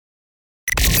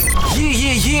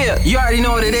Yeah, you already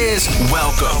know what it is.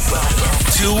 Welcome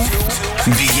to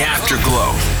the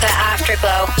Afterglow. The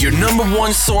Afterglow. Your number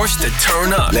one source to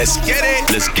turn up. Let's get it.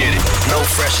 Let's get it. No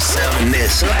fresher sound than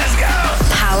this. Let's go.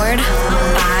 Powered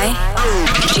by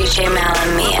DJ Mal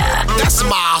and Mia. That's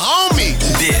my homie.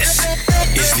 This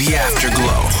is the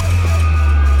Afterglow.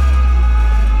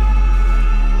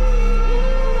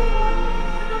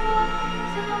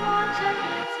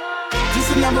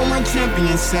 The number one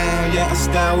champion sound, yeah, a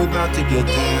style we about to get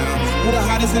down. We're the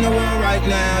hottest in the world right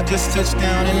now, just touched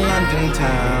down in London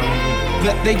town.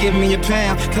 But they give me a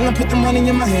pound, tell them put the money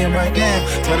in my hand right now.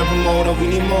 Tell the promoter we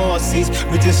need more seats,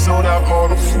 we just sold out all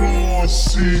the floor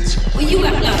seats. Well, you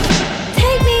got love.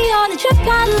 Take me on a trip,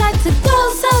 I'd like to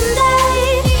go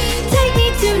someday. Take me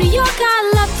to New York,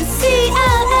 I'd love to see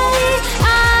LA.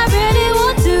 I really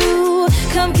want to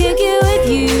come kick it with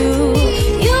you.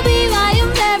 You'll be my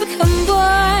American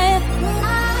boy.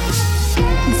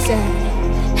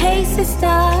 Hey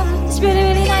sister, it's really,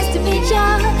 really nice to meet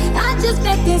ya. I just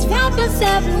met this rapper,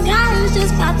 7 guy who's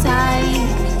just my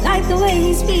type. Like the way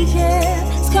he's speaking,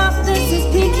 his confidence is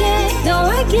peaking. Don't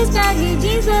like his baggy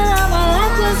jeans, but all my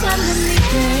life was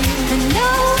underneath it. And no,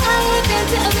 I ain't been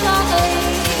to LA.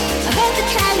 I heard the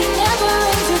Cali never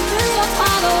rains and New York's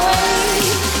far away.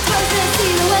 First let's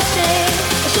see the West End,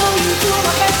 I'll show you to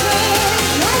my best friend.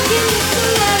 Don't give me some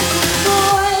American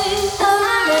boy,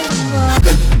 American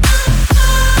boy.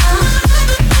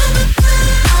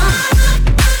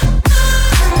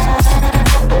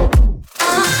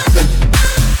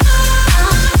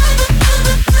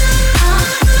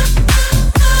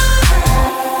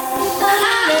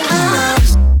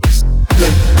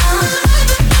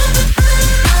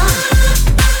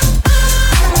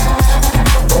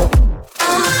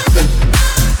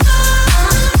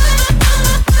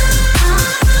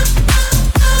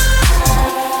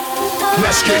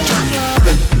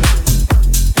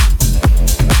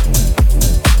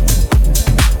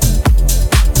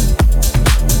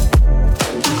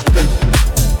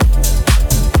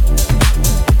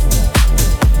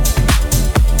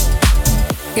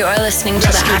 You are listening to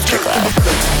the Afterglow.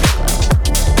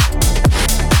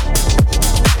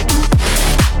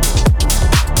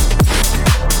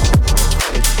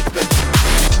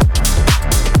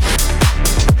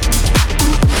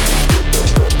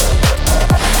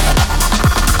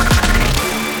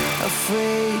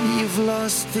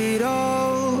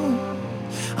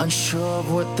 Unsure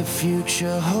of what the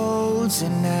future holds,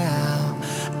 and now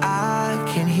I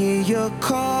can hear your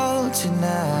call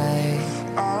tonight.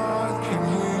 I can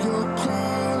hear your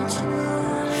call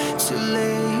tonight. Too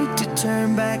late to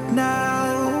turn back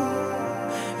now,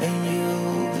 and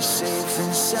you'll be safe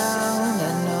and sound.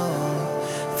 I know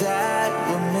that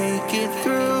we'll make it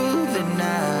through the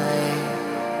night.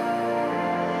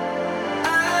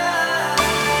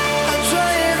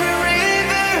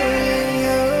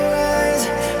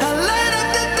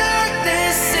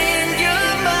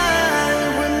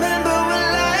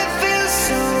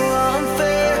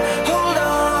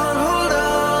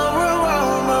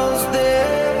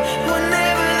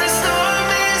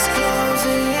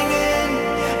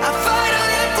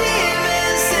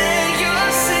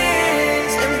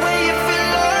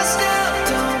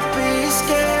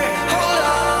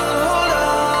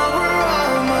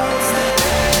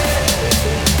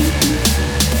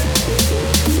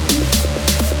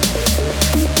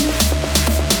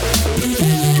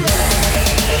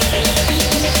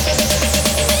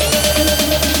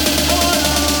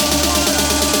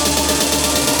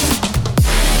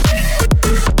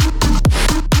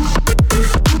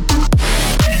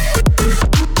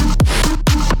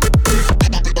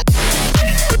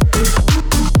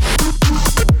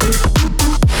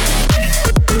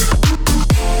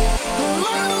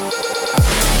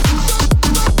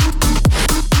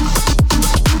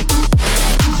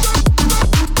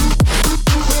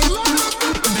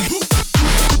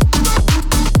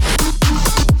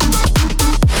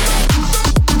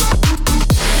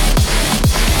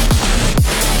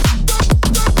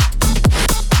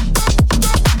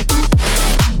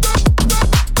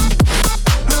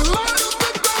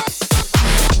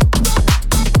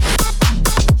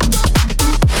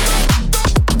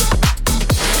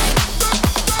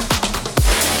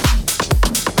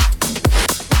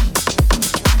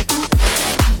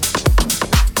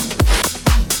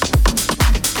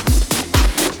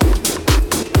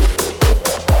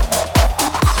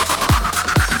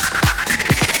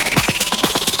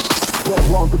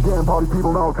 Party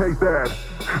people now taste that.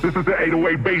 This is the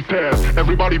 808 bass test.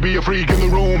 Everybody be a freak in the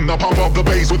room. Now pump up the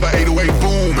bass with the 808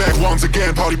 boom. Back once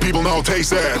again, party people now taste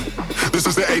that. This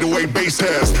is the 808 bass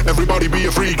test. Everybody be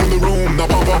a freak in the room. Now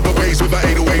pump up the bass with the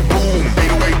 808 boom.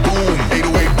 808 boom.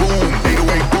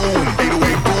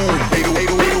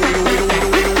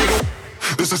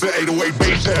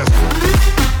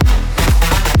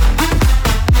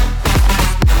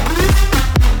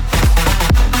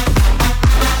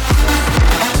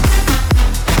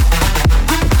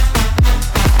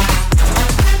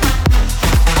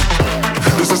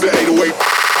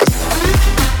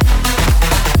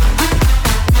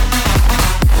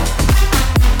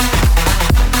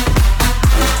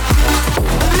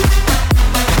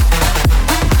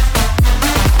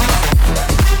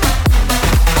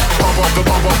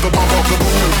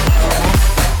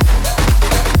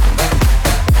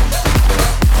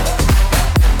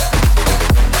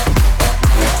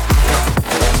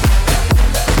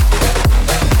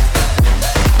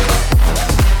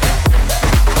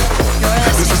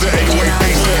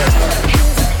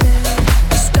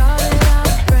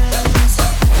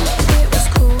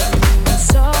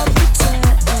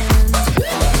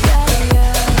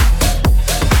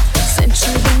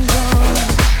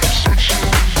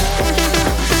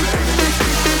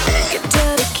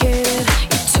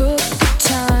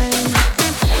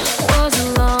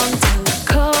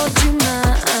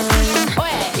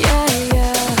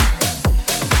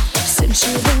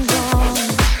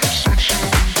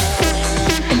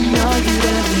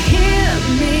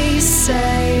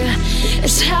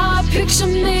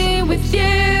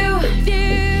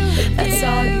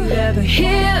 never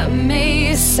hear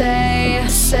me say.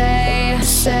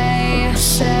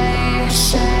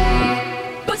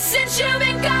 But since you've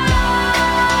been gone,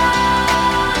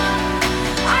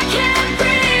 I can't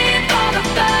breathe for the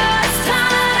first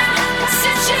time.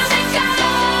 Since you've been gone,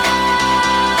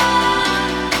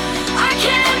 I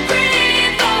can't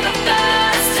breathe for the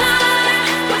first time.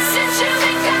 But since you've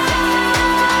been gone,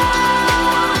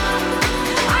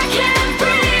 I can't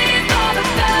breathe for the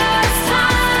first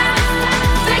time.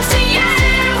 Thanks to you,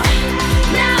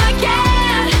 now I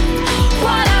get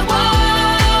what I want.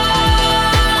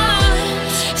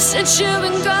 Since you've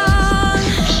been gone,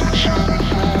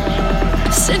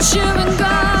 since you've been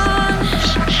gone,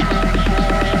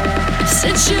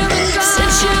 since you've been gone,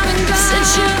 since you've been gone, since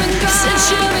you've been gone, since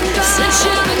you've been gone, since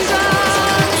you've been gone.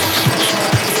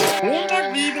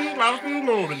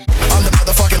 I'm the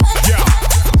motherfucking yeah.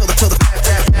 To the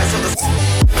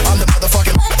I'm the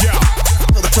motherfucking yeah.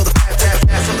 To the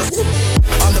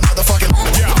I'm the motherfucking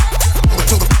yeah.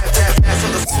 To the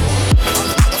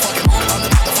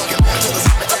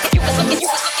You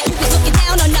was looking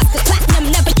down on us 'cause platinum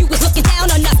never. You was looking down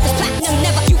on us 'cause platinum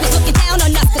never. You was looking down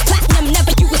on us 'cause platinum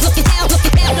never. You was looking down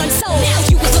on soul. Now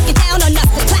you was looking down on us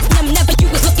 'cause platinum never. You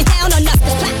was looking down on us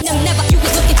 'cause platinum never. You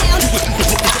was looking down.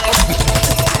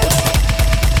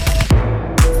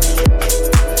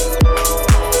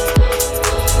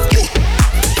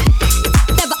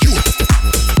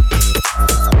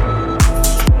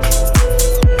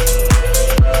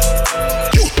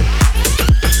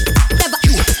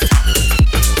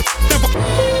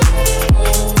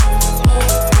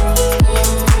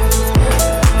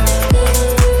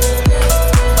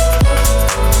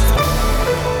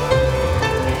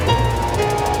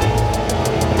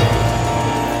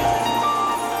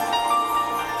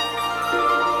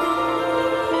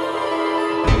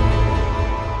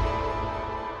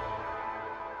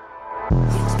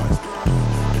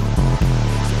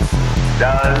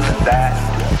 Does that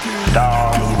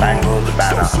star-spangled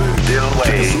banner still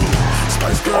wave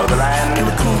for the land of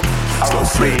the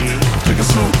free and the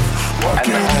home and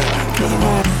the home and the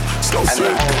home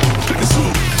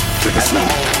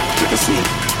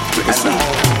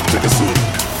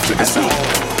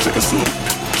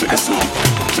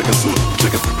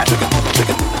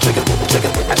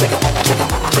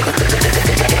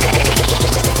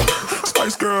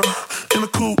Spice girl in a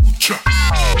coupe.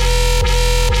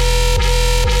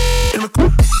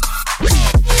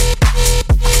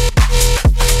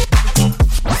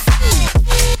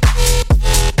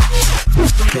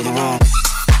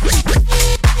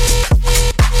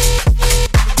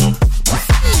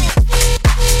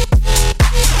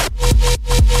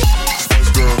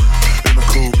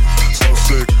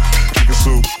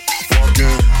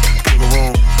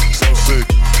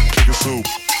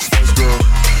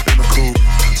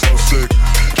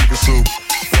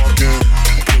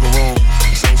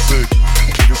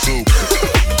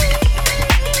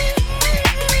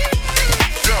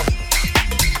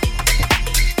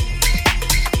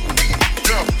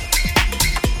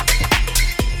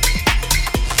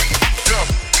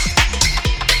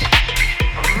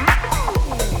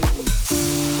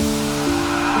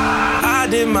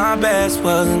 My best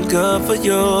wasn't good for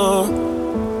you.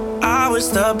 I wish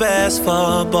the best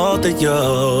for both of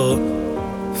you.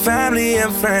 Family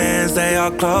and friends, they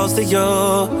are close to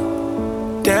you.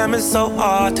 Damn, it's so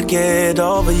hard to get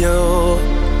over you.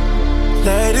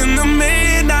 Late in the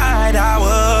midnight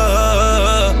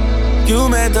hour, you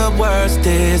made the worst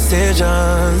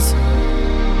decisions.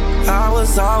 I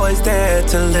was always there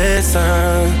to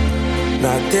listen.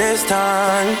 Not this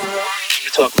time.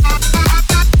 Talk.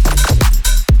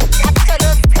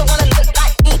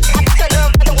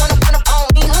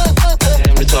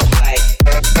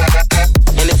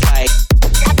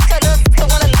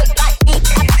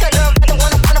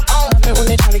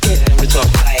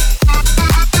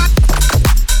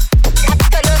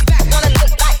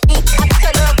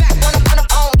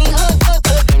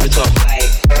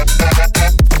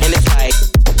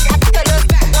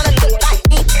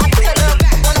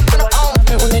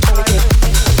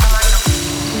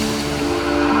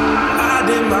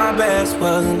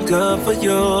 Wasn't good for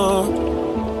you.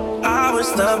 I wish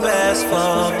the best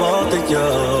for both of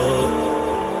you.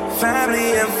 Family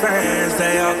and friends,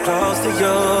 they are close to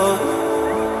you.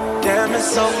 Damn, it's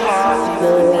so hard to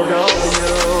get over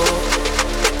you.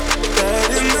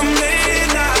 Late in the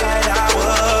midnight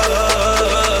hour,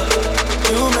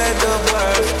 you made the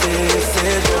worst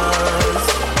decisions.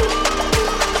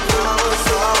 I was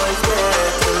always there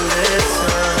to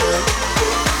listen.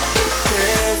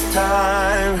 This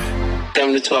time,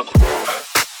 time to talk.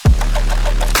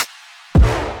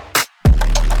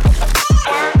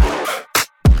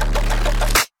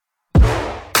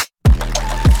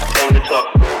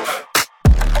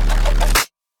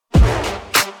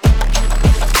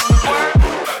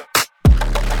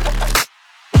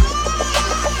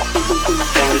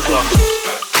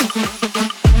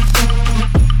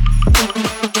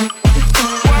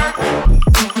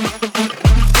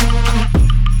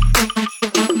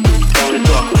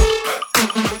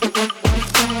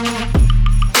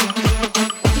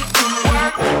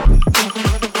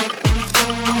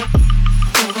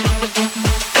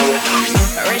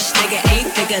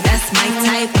 figure, that's my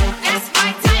type. That's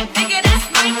my type, nigga,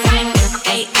 that's my type.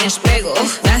 8-inch bagel,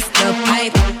 that's the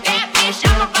pipe. That bitch,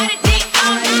 I'ma run it deep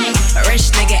all night. A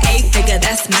rich nigga, 8-figure,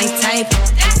 that's my type.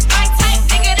 That's my type,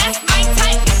 nigga, that's my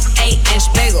type. 8-inch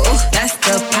bagel, that's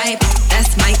the pipe.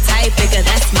 That's my type, nigga,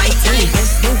 that's my type.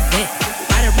 Let's move it,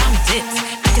 right around dips.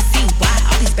 I can see why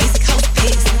all these basic hoes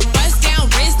pissed. Bust down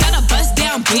wrist, not a bust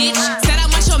down bitch. Said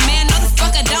I want your man, no the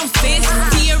fuck I don't fit.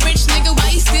 He a rich nigga,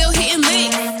 why he still hitting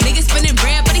lick? Nigga spinning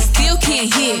bread, but he still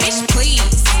can't hit. Bitch,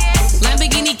 please.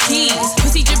 Lamborghini keys,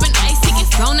 pussy dripping ice, he get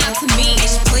flown out to me.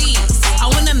 Bitch, please.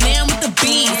 I want a man with the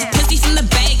bees, pussy from the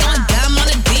bag, going dumb on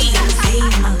a D. See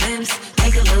my lips,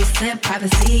 take a little sip,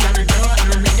 privacy on the door,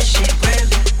 I'ma make the shit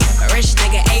rip. A rich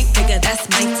nigga, 8-figure, that's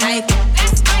my type.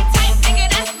 That's my type, nigga,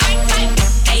 that's my type.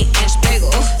 8-inch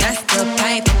bagel, that's the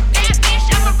pipe. That bitch,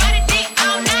 I'ma run it deep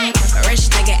all night. A rich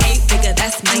nigga, 8-figure,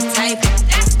 that's my type.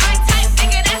 That's my type,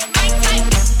 nigga, that's my type.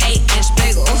 8-inch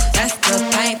bagel, that's the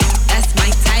pipe. That's my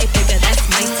type, nigga, that's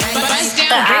my type.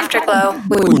 The Afterglow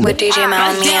with DJ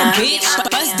Mel and Mia.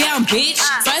 Bust down, bitch.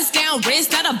 Bust down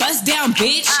wrist, not a bust down,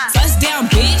 bitch. Bust down,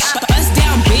 bitch. Bust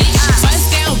down, bitch. Bust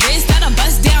down wrist, not a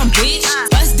bust down, bitch.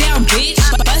 Bust down, bitch.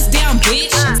 Bust down,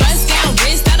 bitch. Bust down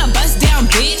wrist, not a bust down,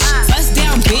 bitch. Bust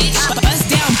down, bitch. Bust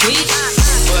down, bitch.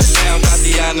 Bust down,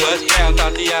 Tatiana. Bust down,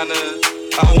 Tatiana.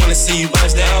 I wanna see you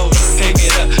bust down. Pick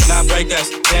it up, now break that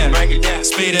down. Break it down,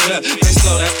 speed it up, then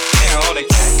slow that down. On the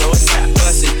cat, go and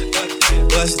bust it.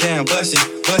 Bust down, bust it,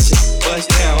 bust it, bust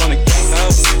down on the gang.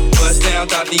 Bust down,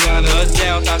 Tatiana, bust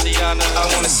down, Tatiana. I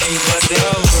wanna see you bust it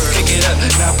over. Pick it up,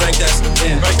 now break that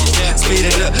down. Break it down, speed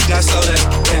it up, now slow that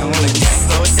down on the gang.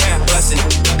 Slow it down, bust it,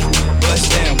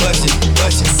 bust down, bust it,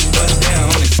 bust it, bust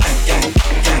down on the gang, gang,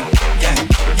 gang, gang,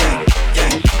 gang,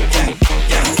 gang, gang,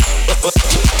 gang.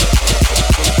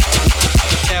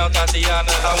 Down,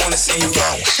 Tatiana, I wanna see you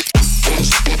bounce.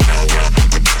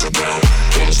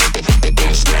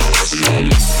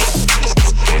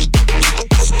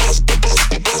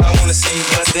 I wanna see you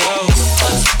bust it over.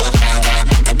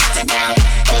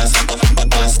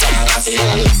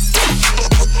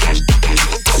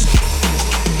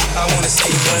 I wanna see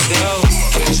you bust it over.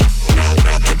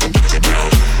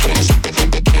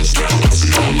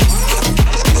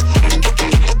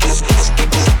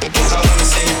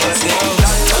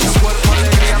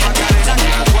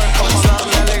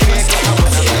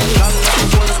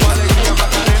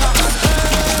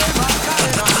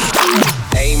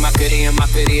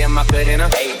 Macarena.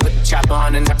 Put the chopper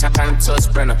on and turn him to a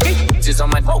sprinter. Just on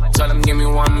my phone, tell him give me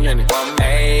 1 minute.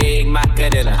 Hey,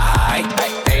 Macarena.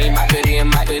 Hey,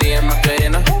 Macarena.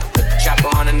 Put the chopper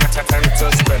on and turn him to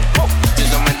a sprinter.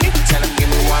 Just on my dick, tell him give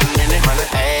me 1 minute.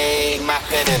 Hey,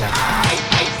 Macarena.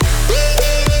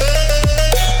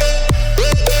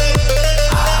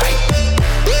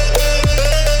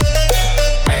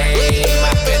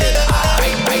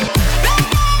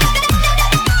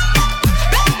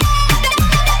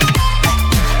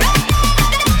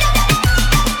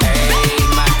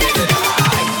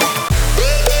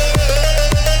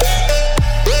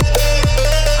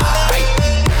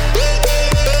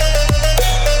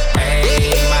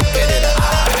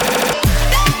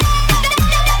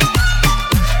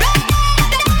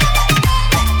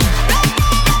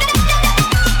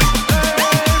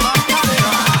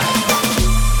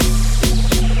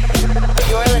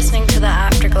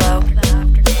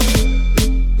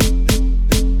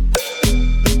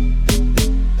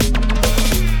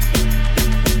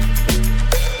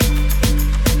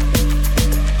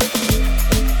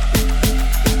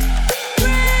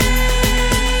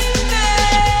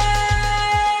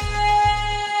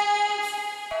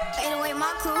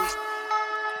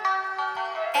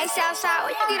 Southside,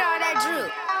 where you get all that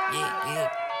drip? Yeah.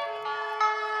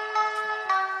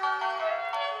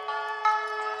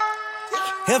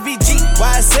 LVG,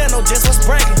 YSL, no just was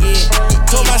bragging, yeah.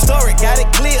 Told my story, got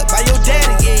it clear by your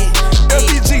daddy, yeah.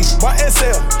 LVG,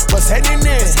 YSL, what's happening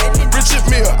in? Richard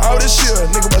Mill, all this shit,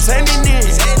 nigga, what's happening in?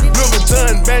 Louis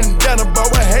Vuitton, bandana, but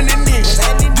what happening in?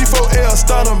 D4L,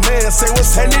 starter man, say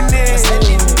what's happening in?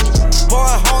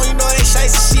 Boy, home, you know they shite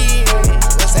shit.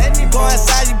 What's happening? Go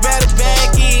inside, you better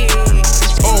bag in.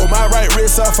 Oh, my right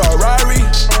wrist a Ferrari.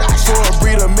 For a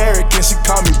breed American, she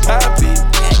call me Poppy.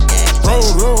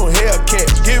 Room, Hellcat,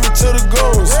 give it to the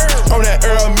goons. On that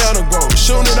Earl Mountain Grove,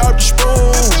 shooting it off the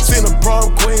spoon. Seen a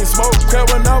prom queen, smoke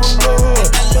crap when I was low.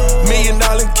 $1 million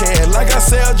can, like I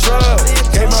sell drugs.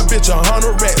 Gave my bitch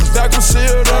 100 racks, back was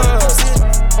sealed up.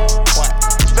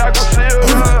 Back was sealed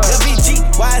up. LVG,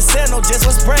 YSL, no just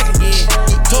was bragging, yeah.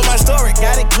 Told my story,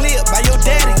 got it clear by your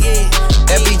daddy, yeah.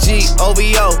 FBG,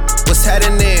 OVO, what's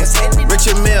happening?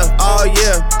 Richard Mill, all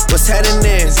year, what's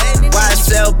happening? YSL,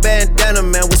 YSL bandana,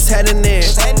 man, what's happening?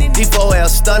 D4L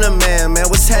stunner, man,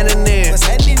 what's happening?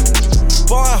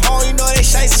 Going home, you know they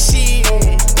shiesty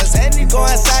shit. What's happening? Go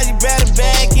outside, you better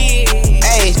back in.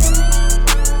 Ayy.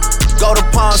 Go to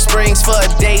Palm Springs for a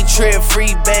day trip.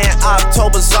 Free band,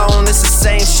 October zone, it's the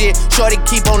same shit. Shorty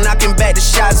keep on knocking back the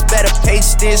shots, better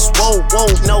pace this. Whoa, whoa,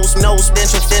 nose,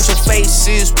 dental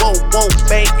faces. Whoa, whoa,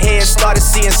 bank head, started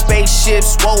seeing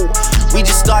spaceships. Whoa, we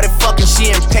just started fucking, she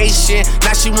impatient.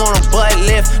 Now she want a butt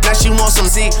lift, now she want some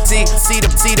see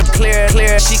the clear.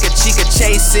 She could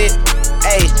chase it.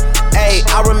 Ayy,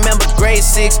 I remember grade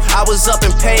 6. I was up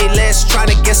in Payless, trying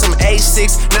to get some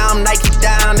A6. Now I'm Nike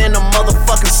down in the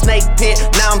motherfucking snake pit.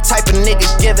 Now I'm type of nigga,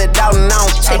 give it out and I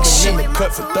don't take shit.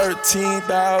 Cut for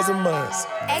 13,000 months.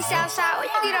 Hey, Southside, where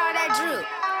you get all that drip?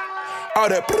 All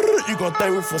that you gon'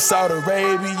 think we from Saudi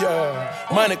Arabia.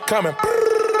 Money coming.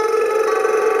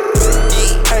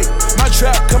 Hey, my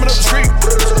trap coming up the street.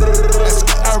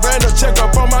 I ran a check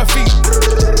up on my feet.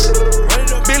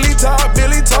 Billy talk.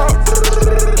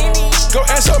 Go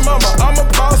ask your mama, I'm a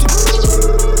boss.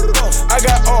 I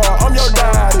got all, I'm your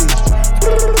daddy.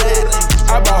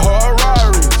 I bought her a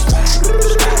Rari.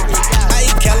 I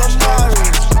eat calamari.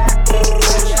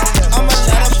 I'ma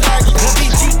let her flag it.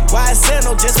 BG,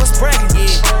 YSL, just was bragging,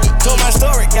 yeah. Told my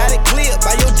story, got it clear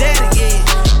by your daddy,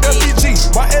 yeah.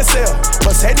 FBG, YSL,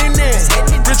 what's happening?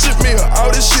 Richard Mille,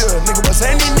 all this shit, nigga, what's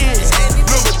happening?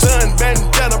 Louis Vuitton,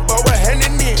 bandana, boy, what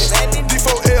happening?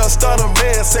 D4L, starter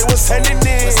man, say what's happening?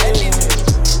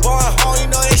 Going home, you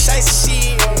know they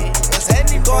shiesty shit. What's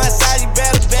happening? Go outside, you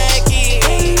better back in.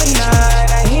 In the night,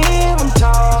 I hear him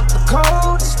talk, the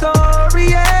coldest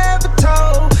story ever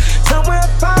told. Somewhere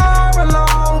far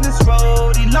along this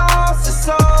road, he lost his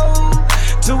soul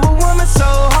to a woman so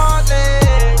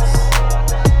heartless.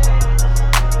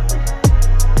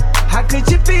 How could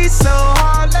you be so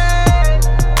heartless?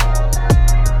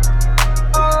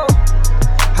 Oh,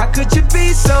 how could you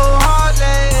be so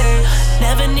heartless?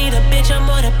 Never need a bitch, I'm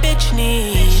what a bitch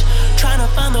need. Tryna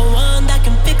find the one that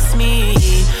can fix me.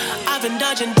 I've been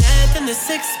dodging death in the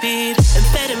 6-speed.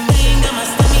 Amphetamine got my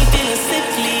stomach feeling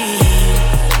sickly.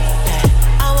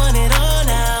 I want it all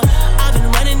now. I've been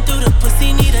running through the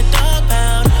pussy, need a dog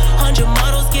pound. 100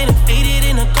 models getting faded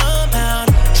in a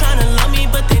compound. Tryna love me,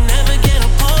 but they never get a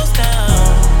pulse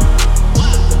down.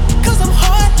 Cause I'm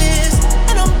heartless,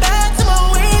 and I'm back to my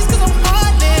ways, cause I'm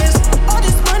heartless. All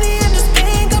this money and this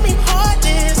pain got me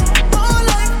heartless. More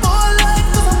life,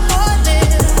 cause I'm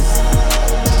heartless.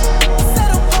 Said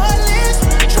I'm heartless,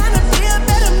 tryna be a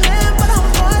better man, but I'm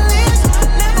heartless.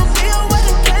 Never be a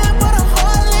wedding plan, but I'm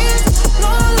heartless.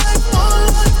 More life,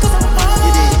 cause I'm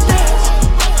heartless.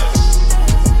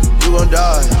 You gon'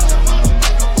 die.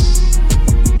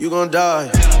 You gon' die.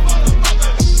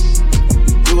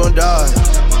 You gon' die.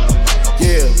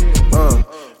 Yeah,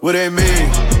 what they mean?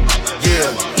 Yeah,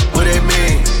 what they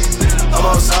mean? I'm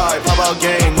outside, pop out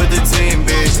game with the team,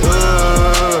 bitch.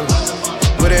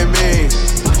 What they mean?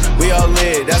 We all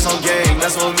lit, that's on game,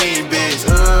 that's on me, bitch.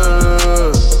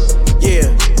 Yeah,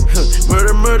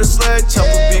 murder, slash, chopper,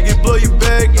 biggie, blow you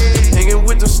back. Hanging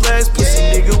with them slash, pussy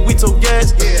nigga, we told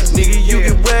gas. Nigga, you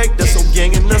get whacked, that's on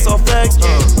gang and that's all facts.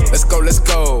 Let's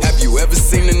go. Have you ever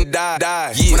seen them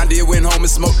die? Yeah. When I did, went home and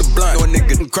smoked the blunt. No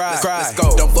nigga can cry. Let's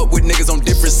go. Don't fuck with niggas on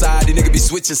different sides. These niggas be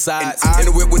switching sides. In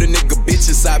the whip with a nigga bitch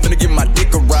inside. Finna give my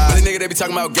dick a ride. But the nigga they be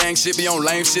talking about gang shit, be on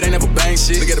lame shit, ain't never bang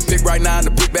shit. Look at a pick right now and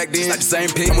the pick back then. It's not the same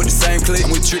pick. I'm with the same click.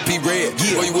 I'm with Trip P Red.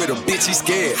 Yeah. Boy, you with a bitch, he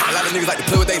scared. A lot of niggas like to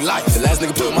play with they life. The last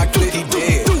nigga put with my click, he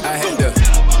dead. I had to.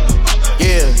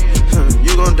 Yeah,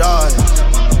 you gon' die.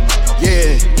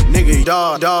 Yeah, nigga,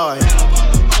 die. Die.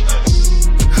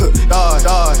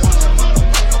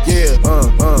 Yeah,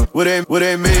 what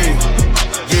they mean?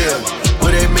 Yeah,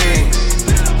 what they mean?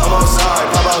 I'm outside,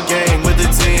 pop out game with the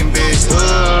team, bitch.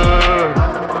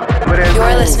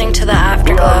 You're listening to the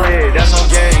Afterglow. That's on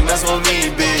game, that's on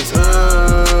me, bitch.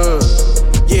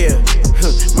 Yeah,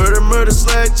 murder,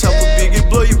 slash, chopper, biggie,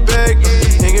 blow you back.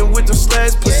 Hanging with them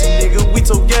slash, pussy nigga, we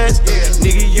told gas.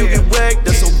 Nigga, you get whacked,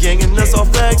 that's on gang and that's all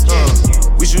facts.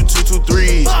 We shoot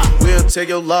 2-2-3, we'll take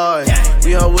your life.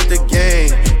 We all with the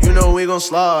gang, you know we gon'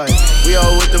 slide. We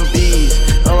all with them bees,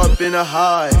 I'm up in the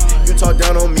high. You talk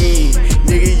down on me,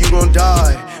 nigga, you gon'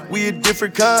 die. We a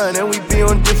different kind, and we be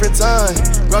on different time.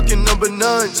 Rockin' number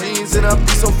 9 jeans, and I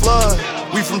be so fly.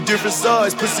 We from different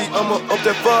sides, pussy, I'ma up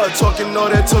that bar. Talking all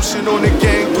that tough shit on the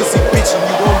gang, pussy, bitch, and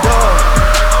you gon' die.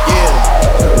 Yeah,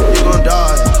 you gon'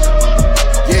 die.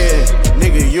 Yeah,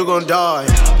 nigga, you gon' die.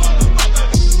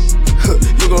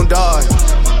 You gon' die.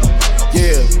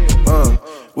 Yeah,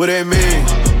 what they mean?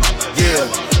 Yeah,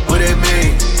 what they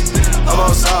mean? I'm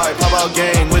outside, pop out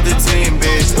game with the team,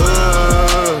 bitch.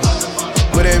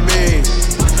 What it mean?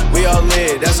 We all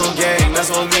lit, that's on gang,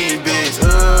 that's on me, bitch.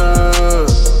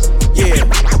 Yeah.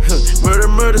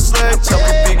 Murder, slash, chop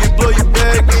a biggie, blow your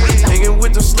back. Hanging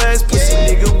with them slash, pussy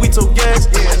nigga, we told gas.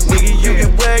 Nigga, you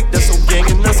get whacked, that's on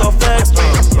gang and that's all facts.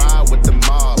 Ride with the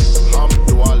mob,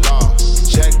 do our law.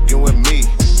 Check in with me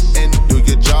and do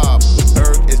your job.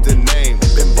 Erg is the name,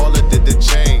 Ben Baller did the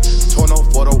chain. Torn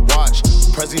off for the watch,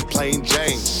 Prezi plain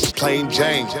Jane. Plain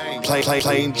Jane,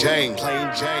 plain Jane.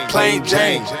 Plain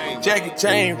Jane, Jackie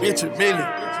Chain, Richard Mille.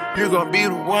 You gon' be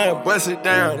the one, bust it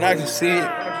down, I can see it.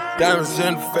 Diamonds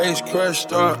in the face,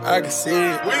 crushed up, I can see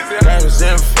it. Diamonds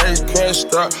in the face,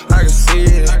 crushed up, I can see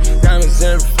it. Diamonds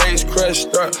in the face,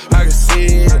 crushed up, I can see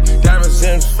it. Diamonds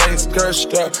in the face,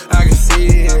 crushed up, I can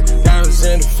see it. Diamonds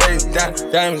in the face,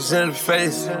 diamonds in the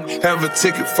face. Have a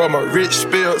ticket for my rich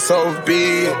spill so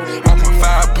big. I put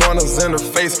 5 pointers in the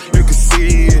face, you can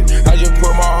see it. I just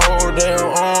put my whole damn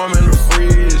arm in the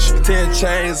fridge. 10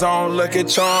 chains on, lucky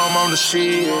charm on the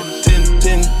shit.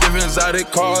 10 different exotic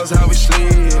cars, how we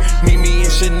slid. Meet me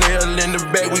and Chanel in the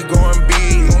back, we going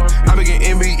big. I been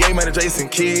getting NBA, man, Jason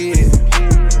Kidd.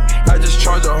 I just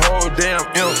charge a whole damn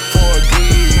M for a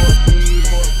gig.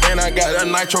 And I got a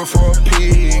nitro for a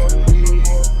pig.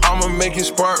 I'ma make it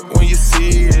spark when you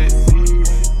see it.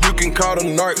 You can call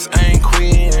them narcs, I ain't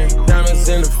queen. Diamonds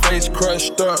in the face,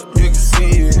 crushed up, you can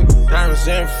see it. Diamonds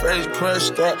in the face,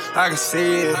 crushed up, I can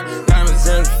see it. Diamonds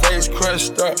in the face,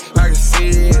 crushed up, I can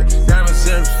see it. Diamonds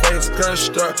in the face,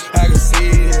 crushed up, I can see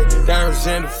it. Diamonds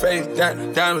in the face,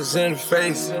 diamonds in the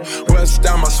face. West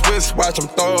down my Swiss watch, I'm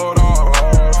throw it off.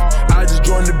 I just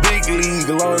joined the big league,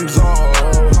 lungs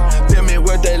off. Tell me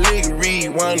what that league read,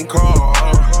 one call.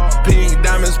 Pink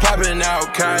diamonds popping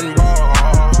out, cotton ball.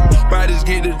 Bodies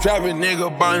get to dropping,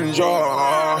 nigga, bonjour.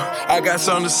 I got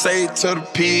something to say to the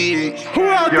pig. Who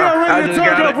out there ready to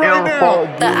turn up right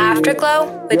now? The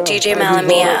Afterglow with DJ Mel and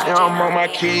Mia. I'm on my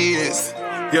kids.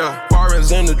 Yeah,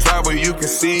 foreigns in the driveway, you can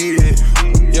see it.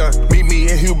 Yeah, meet me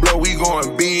in Hublot, we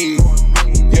going big.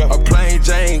 Yeah, a plain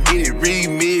Jane, get it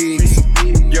remixed.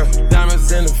 Yeah,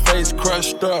 diamonds in the face,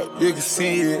 crushed up, you can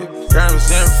see it.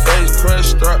 Diamonds in the face,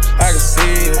 crushed up, I can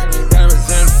see it. Diamonds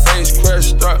in the face,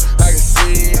 crushed up, I can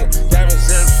see it.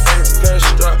 Diamonds in the face,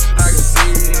 crushed up, I can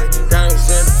see it. Diamonds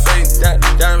in the face,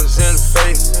 diamonds in the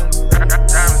face.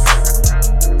 Diamonds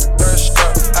crushed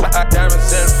up,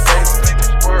 diamonds in the face.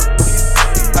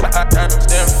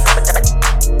 Diamonds in the face.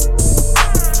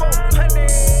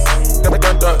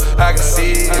 I can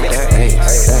see it. That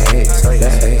ass.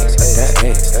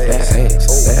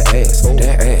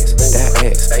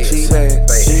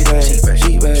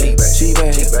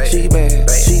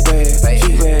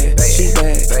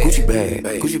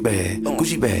 She bad.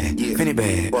 Gucci bag, Fendi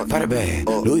bag, Prada bag,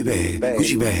 Louis bag,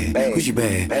 Gucci bag,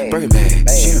 Birkin bag.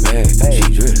 She in a bag, she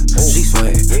drip, she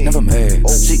swag, never mad,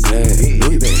 she glad.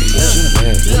 Louis bag, she in a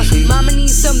bag. Look, mama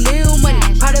needs some meal money,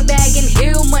 Prada bag and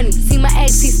heel money. See my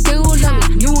ex, he still love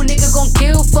me. New nigga gon'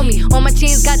 kill for me. All my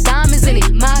chains got diamonds in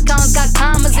it, my account got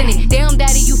commas in it. Damn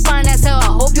daddy, you fine as hell. I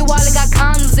hope your wallet got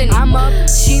condoms in it. I'm up,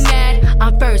 she mad,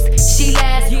 I'm first, she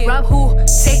last. Rob who,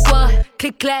 take what?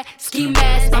 Click clack, ski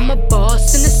mask. I'm a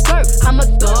boss in a skirt. I'm a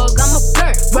dog, I'm a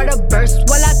flirt. Write a verse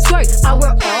while I twerk. I wear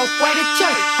off-white at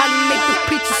church. How do you make the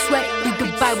preacher sweat? Read the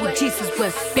Bible, Jesus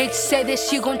wept. Bitch said that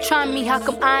she gon' try me. How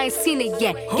come I ain't seen it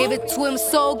yet? Gave it to him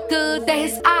so good that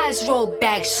his eyes rolled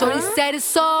back. Shorty said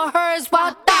it's all hers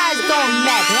while thighs don't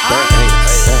match. That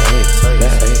ass.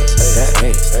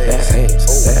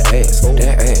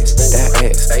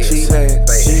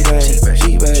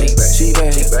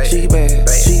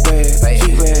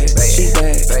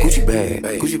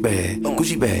 She bad.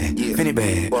 Gucci bag, Fendi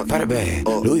bag, Prada bag,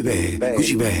 Louis bag,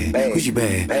 Gucci bag,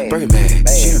 Birkin bag.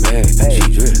 She in a bag, she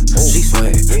drip, she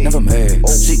swag, never mad,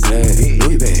 she glad.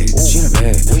 Louis bag, she in a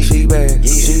bag, she bad.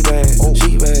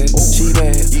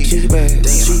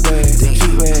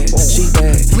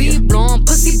 Weed blowin',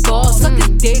 pussy balls, suck his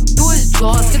dick through his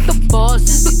drawers. Get the balls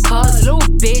just because, little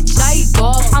bitch, I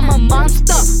evolve. I'm a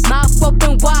monster, mouth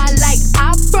open wide like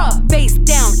opera. Face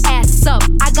down, ass up,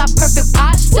 I got perfect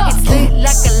posture. It's lit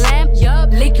like a lamp,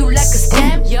 lick you like a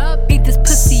stamp. Beat this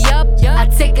pussy up, I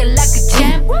take it like a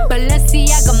champ.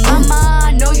 Balenciaga mama,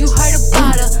 I know you heard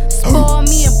about her. Spoil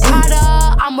me and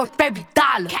Prada, I'm worth every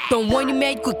dollar. Don't want you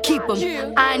man, you could keep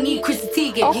him. I need Chrissy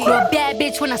Teigen, you're a bad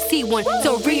bitch when I see one.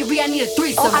 So Riri, I need a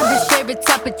threesome. I'm his favorite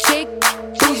type of chick.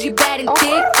 Bougie, bad and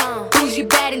thick. Bougie,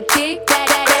 bad and thick.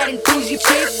 Bad and bougie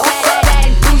chick. Bad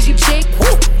and bougie chick.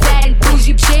 Bad and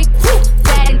bougie chick.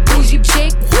 Bad and bougie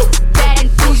chick. Bad and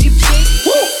bougie chick.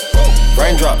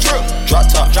 Raindrop,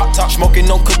 drop top, smoking,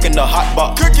 no cooking, the hot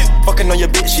box. Fucking on your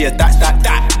she a dot.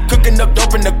 Cooking up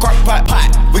dope in the crock pot.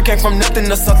 We came from nothing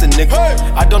to something, nigga.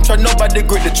 I don't trust nobody,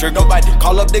 grip the trigger. Nobody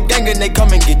call up the gang and they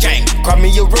come and get gang. Cry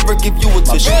me a river, give you a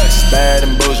tissue. Bad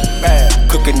and bullshit, bad.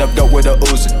 Cooking up dope with a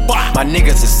Uzi. My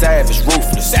niggas is savage,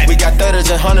 ruthless. We got 30s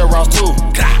and 100 rounds too.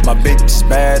 My bitch is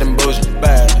bad and bullshit,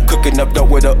 bad. Cooking up dope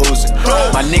with a Uzi.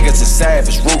 My niggas is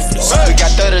savage, ruthless. We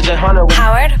got 30s and 100.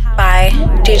 Powered by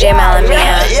DJ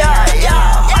Malamia.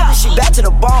 Yeah. She back to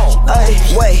the bone. Hey,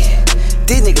 wait.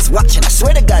 These niggas watching, I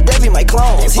swear to God, they be my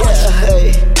clones. Yeah,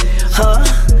 hey,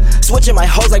 switching my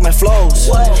hoes like my flows.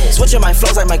 Switching my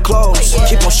flows like my clothes.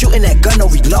 Keep on shooting that gun, no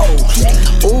reload.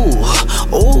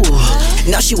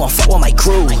 Ooh, now she won't fuck with my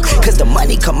crew. Cause the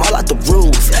money come all out the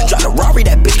roof. Drive a Rari,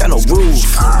 that bitch got no roof.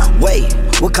 Wait,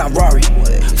 what kind Rari?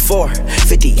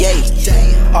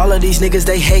 458. All of these niggas,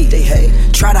 they hate.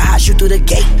 Try to hide you through the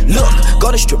gate. Look,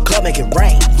 go to strip club, make it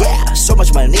rain. Yeah, so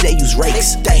much money, they use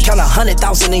rakes. Count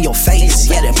 100,000 in your face.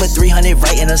 Yeah, then put 300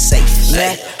 right in a safe.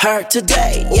 Met her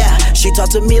today, yeah. She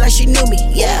talked to me like she knew me,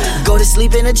 yeah. Go to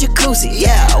sleep in a jacuzzi,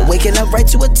 yeah. Waking up right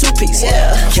to a two-piece,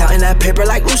 yeah. Counting that paper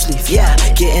like loose leaf, yeah.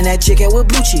 Getting that chicken with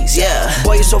blue cheese, yeah.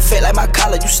 Boy, you so fit like my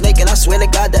collar, you snaking. I swear to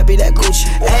God, that be that Gucci.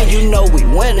 And you know we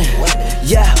winning,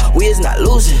 yeah. We is not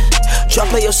losing. Try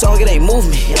play your song, it ain't move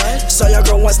me. Saw your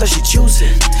girl once, now she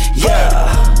choosing,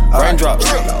 yeah. Raindrops,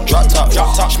 drop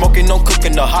top, smoking, no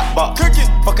cooking, the hot pot.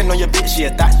 Fucking on your bitch,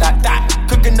 yeah, that.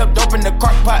 Cooking up dope in the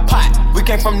crock pot. We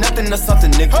came from nothing to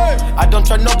something, nigga. I don't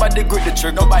trust nobody, grip the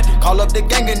trigger. Nobody call up the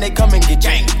gang and they come and get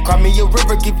gang. Cry me a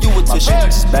river, give you a tissue.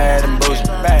 Bad and bullshit,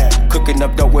 bad. Cooking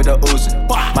up dope with a Uzi.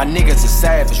 My niggas is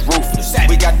savage, ruthless.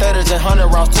 We got 30s and 100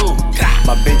 rounds too.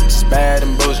 My bitch is bad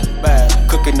and bullshit, bad.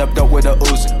 Cooking up dope with a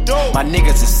Uzi. My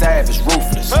niggas is savage,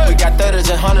 ruthless. We got 30s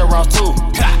and 100 rounds too.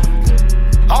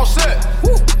 All set.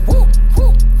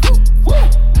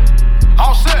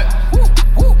 All set.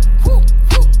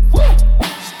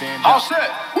 All set.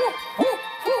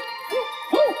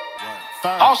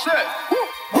 All set.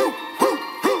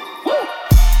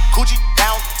 Coochie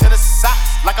down to the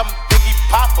socks like I'm Biggie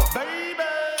Popper.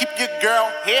 Keep your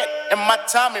girl head in my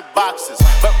Tommy boxes.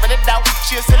 But rent it out,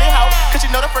 she a silly hoe. Cause she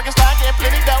know the friggin' style getting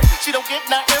plenty dough. She don't get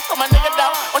nothing from my nigga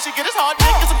though. All she get is hard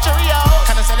dick and some Cheerios.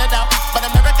 Kinda send it out, but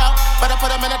I'm never out. But I put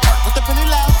them in the dirt with the penny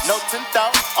low. No tint though,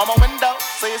 on my window.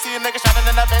 So you see a nigga shining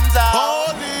in the Benzo.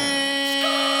 Holy.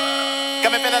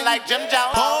 Got me feeling like Jim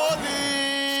Jones. Holy.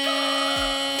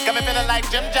 Got me feeling like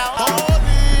Jim Jones. Holy.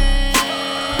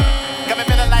 Got me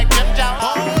feeling like Jim Jones.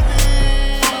 Holy.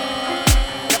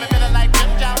 Got me feeling like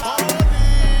Jim Jones. Holy.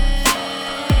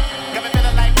 Got me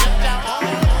feeling like Jim Jones. Holy.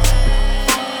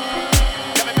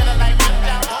 Got me feeling like Jim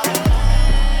Jones. Holy.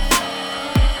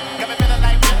 Got me feeling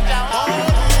like Jim Jones. Holy.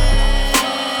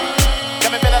 Got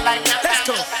me feeling like Jim Jones. Let's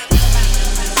go.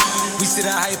 We see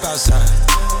the hype outside,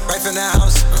 right from the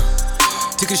house.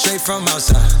 Took it straight from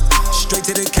outside, straight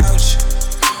to the couch.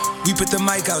 We put the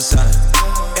mic outside,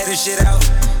 edit shit out.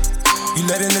 We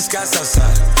letting the scouts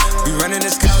outside. We running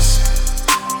this house.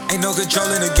 Ain't no control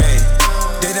in the game.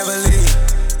 They never leave.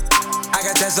 I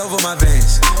got that's over my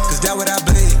veins, cause that what I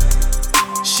bleed.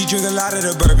 She drink a lot of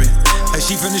the bourbon, like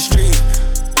she from the street.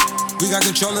 We got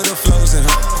control of the flows in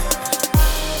her.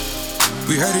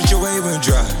 We heard that your wave went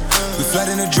dry. We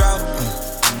flooding the drought.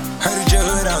 Heard that your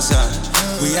hood outside.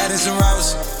 We added some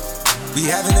routes. We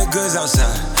having the goods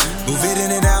outside. Move it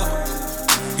in and out.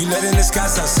 You letting the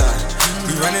scouts outside.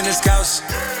 We running the scouts.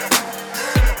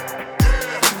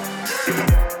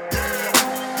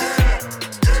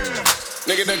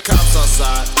 Nigga, the cops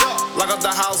outside. Lock up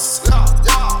the house.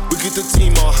 We keep the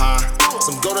team on high.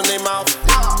 Some gold in their mouth.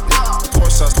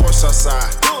 Porsche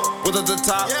outside. With at the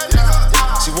top.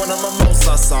 She one of my most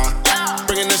outside.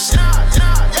 Bringing the shit.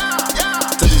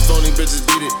 Tell these phony bitches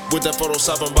beat it. With that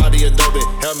Photoshop and body Adobe.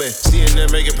 Helmet. She in there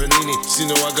making panini. She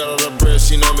know I got all the bread.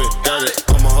 She know me. Got it.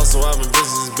 On my hustle, I've been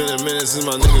busy. It's been a minute since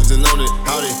my niggas done known it.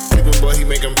 Howdy. Keepin' boy, he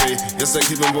make 'em pay. Yes, I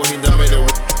keepin' boy, he done made it.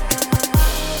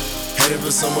 Headed for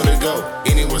somewhere to go.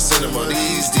 Anywhere cinema.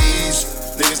 These.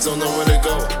 Niggas don't know where to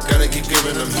go. Gotta keep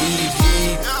giving them heat.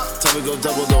 Time to go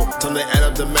double though. Time to add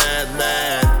up the mad.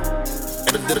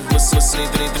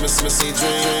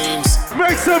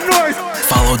 Make some noise.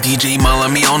 Follow DJ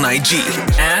Malamia on IG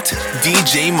at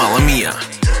DJ Malamia.